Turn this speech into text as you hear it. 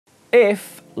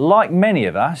If, like many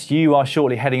of us, you are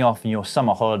shortly heading off on your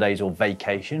summer holidays or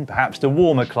vacation, perhaps to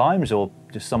warmer climes or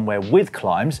just somewhere with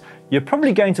climbs, you're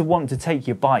probably going to want to take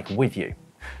your bike with you.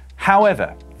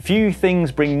 However, few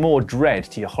things bring more dread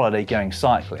to your holiday-going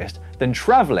cyclist than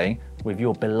travelling with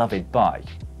your beloved bike.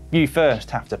 You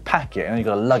first have to pack it, and you've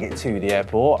got to lug it to the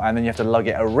airport, and then you have to lug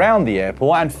it around the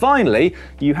airport, and finally,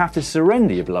 you have to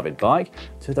surrender your beloved bike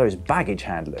to those baggage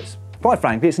handlers. Quite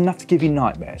frankly, it's enough to give you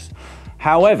nightmares.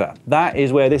 However, that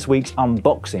is where this week's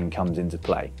unboxing comes into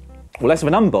play. Well, less of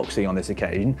an unboxing on this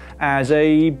occasion, as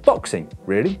a boxing,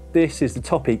 really. This is the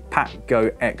Topeak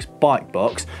PackGo X bike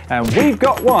box, and we've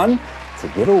got one to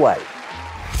give away.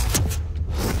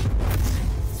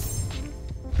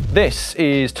 This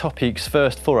is Topeak's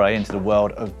first foray into the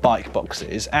world of bike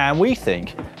boxes, and we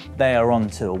think they are on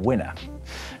to a winner.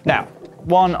 Now,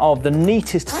 one of the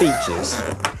neatest features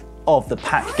of the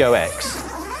PackGo X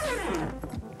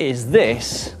is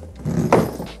this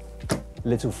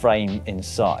little frame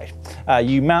inside.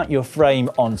 You mount your frame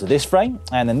onto this frame,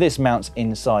 and then this mounts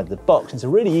inside the box. It's a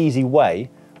really easy way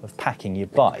of packing your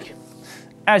bike.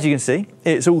 As you can see,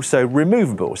 it's also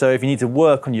removable, so if you need to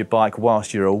work on your bike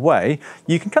whilst you're away,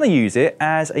 you can kind of use it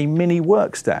as a mini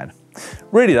work stand.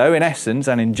 Really though, in essence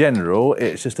and in general,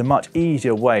 it's just a much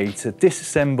easier way to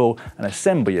disassemble and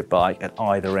assemble your bike at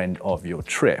either end of your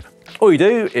trip. All you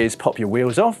do is pop your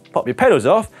wheels off, pop your pedals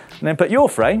off, and then put your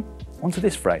frame onto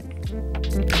this frame.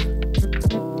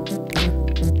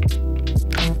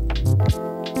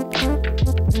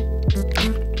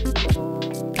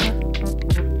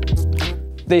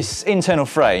 This internal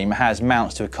frame has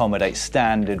mounts to accommodate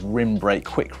standard rim brake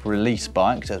quick release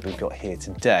bikes, as we've got here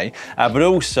today, but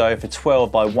also for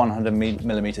 12 by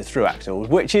 100mm through axles,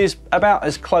 which is about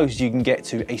as close as you can get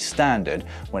to a standard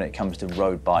when it comes to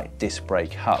road bike disc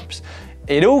brake hubs.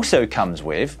 It also comes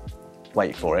with,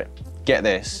 wait for it, get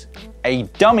this, a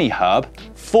dummy hub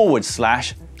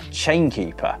 / chain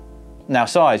keeper. Now,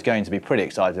 Si is going to be pretty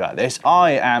excited about this.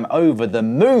 I am over the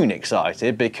moon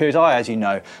excited because I, as you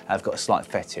know, have got a slight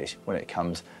fetish when it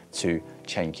comes to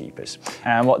chain keepers.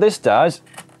 And what this does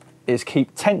is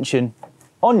keep tension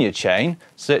on your chain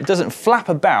so it doesn't flap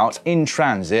about in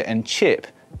transit and chip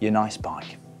your nice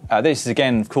bike. This is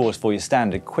again, of course, for your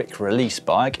standard quick release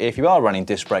bike. If you are running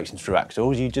disc brakes and through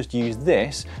axles, you just use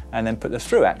this and then put the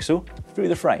through axle through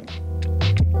the frame.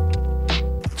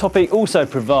 Topeak also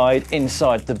provide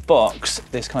inside the box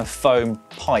this kind of foam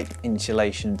pipe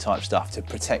insulation type stuff to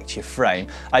protect your frame.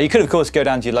 You could of course go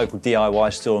down to your local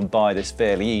DIY store and buy this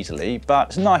fairly easily, but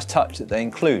it's a nice touch that they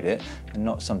include it and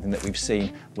not something that we've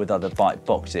seen with other bike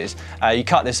boxes. You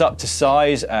cut this up to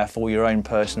size for your own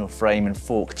personal frame and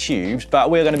fork tubes, but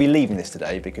we're going to be leaving this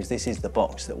today because this is the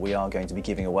box that we are going to be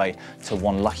giving away to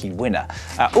one lucky winner.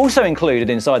 Also included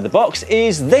inside the box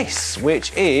is this,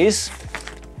 which is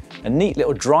a neat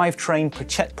little drivetrain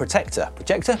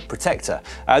protector.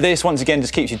 This once again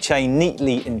just keeps your chain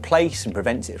neatly in place and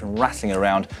prevents it from rattling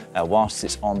around whilst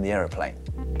it's on the aeroplane.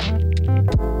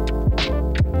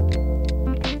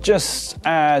 Just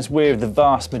as with the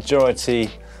vast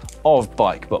majority of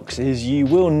bike boxes, you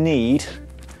will need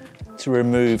to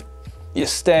remove your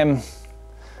stem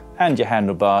and your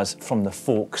handlebars from the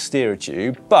fork steerer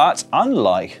tube, but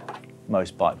unlike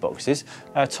most bike boxes,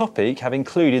 Topeak have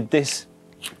included this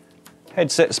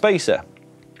headset spacer,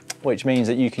 which means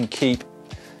that you can keep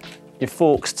your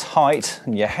forks tight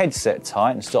and your headset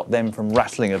tight and stop them from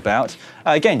rattling about.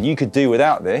 Again, you could do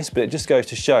without this, but it just goes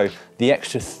to show the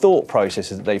extra thought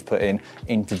processes that they've put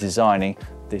into designing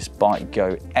this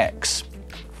PackGo X.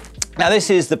 Now this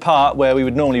is the part where we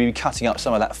would normally be cutting up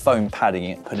some of that foam padding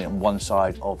and putting it on one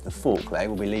side of the fork leg.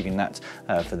 We'll be leaving that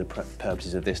for the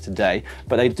purposes of this today.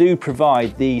 But they do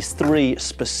provide these 3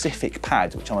 specific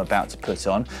pads, which I'm about to put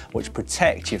on, which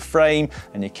protect your frame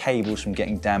and your cables from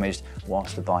getting damaged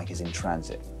whilst the bike is in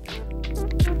transit.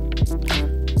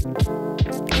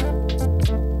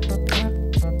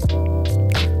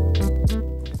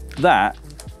 That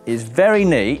is very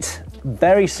neat,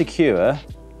 very secure,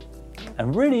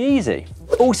 and really easy.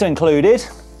 Also included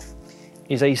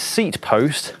is a seat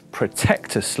post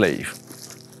protector sleeve.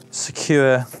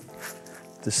 Secure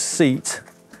the seat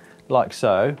like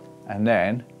so, and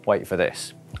then wait for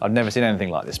this. I've never seen anything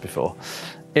like this before.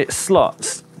 It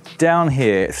slots down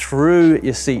here through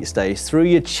your seat stays, through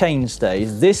your chain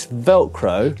stays. This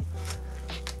Velcro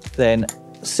then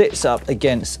sits up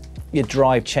against your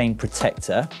drive chain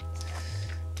protector.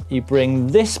 You bring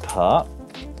this part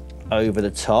over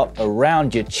the top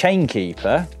around your chain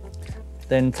keeper,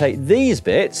 then take these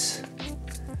bits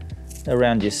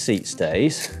around your seat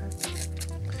stays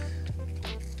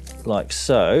like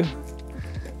so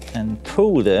and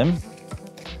pull them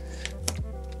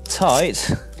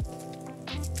tight.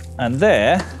 And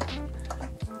there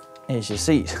is your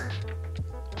seat.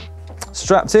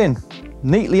 Strapped in,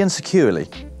 neatly and securely.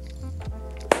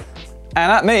 And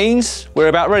that means we're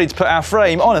about ready to put our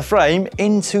frame on a frame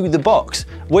into the box,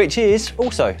 which is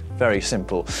also very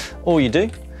simple. All you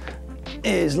do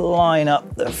is line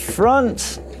up the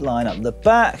front, line up the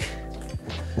back,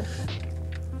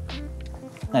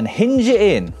 and hinge it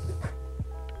in,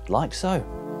 like so.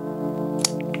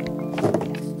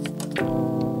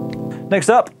 Next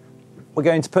up, we're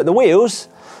going to put the wheels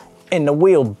in the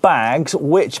wheel bags,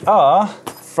 which are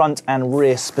front and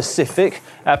rear specific.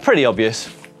 Pretty obvious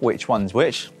which one's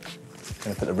which. I'm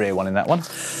going to put the rear one in that one.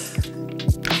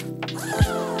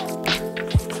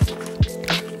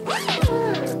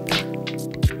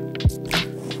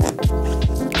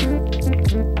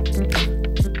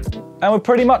 And we're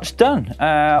pretty much done.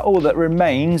 All that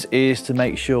remains is to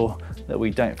make sure that we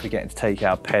don't forget to take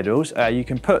our pedals. You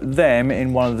can put them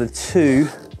in one of the two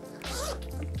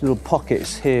little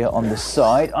pockets here on the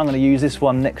side. I'm going to use this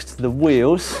one next to the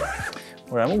wheels,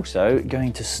 where I'm also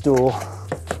going to store,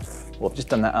 well, I've just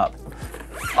done that up.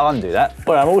 I'll undo that.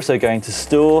 Where I'm also going to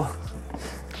store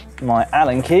my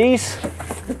Allen keys.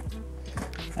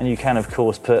 And you can, of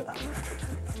course, put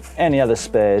any other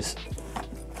spares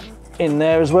in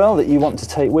there as well that you want to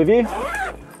take with you.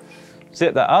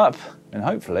 Zip that up, and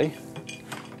hopefully,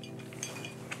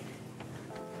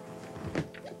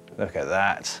 look at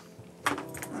that.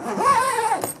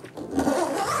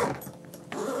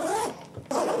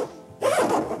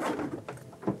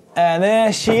 And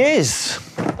there she is,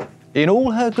 in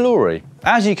all her glory.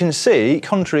 As you can see,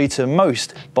 contrary to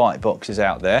most bike boxes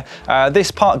out there,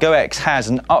 this PakGo X has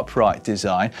an upright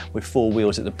design with 4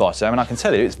 wheels at the bottom, and I can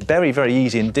tell you it's very, very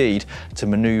easy indeed to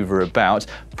manoeuvre about.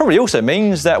 Probably also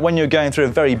means that when you're going through a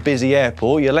very busy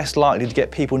airport, you're less likely to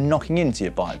get people knocking into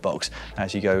your bike box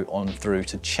as you go on through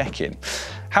to check-in.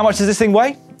 How much does this thing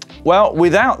weigh? Well,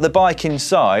 without the bike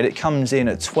inside, it comes in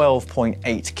at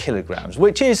 12.8 kilograms,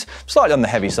 which is slightly on the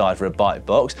heavy side for a bike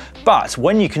box. But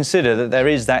when you consider that there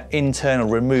is that internal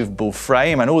removable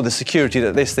frame and all the security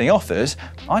that this thing offers,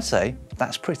 I'd say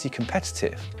that's pretty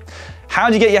competitive. How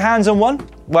do you get your hands on one?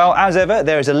 Well, as ever,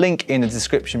 there is a link in the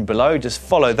description below. Just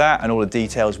follow that and all the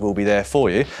details will be there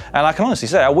for you. And I can honestly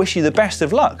say I wish you the best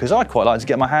of luck, because I'd quite like to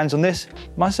get my hands on this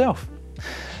myself.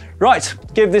 Right,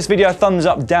 give this video a thumbs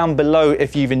up down below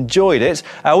if you've enjoyed it.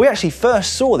 We actually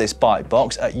first saw this bike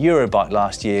box at Eurobike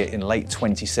last year in late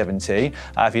 2017.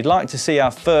 If you'd like to see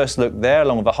our first look there,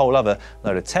 along with a whole other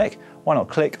load of tech, why not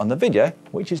click on the video,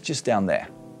 which is just down there.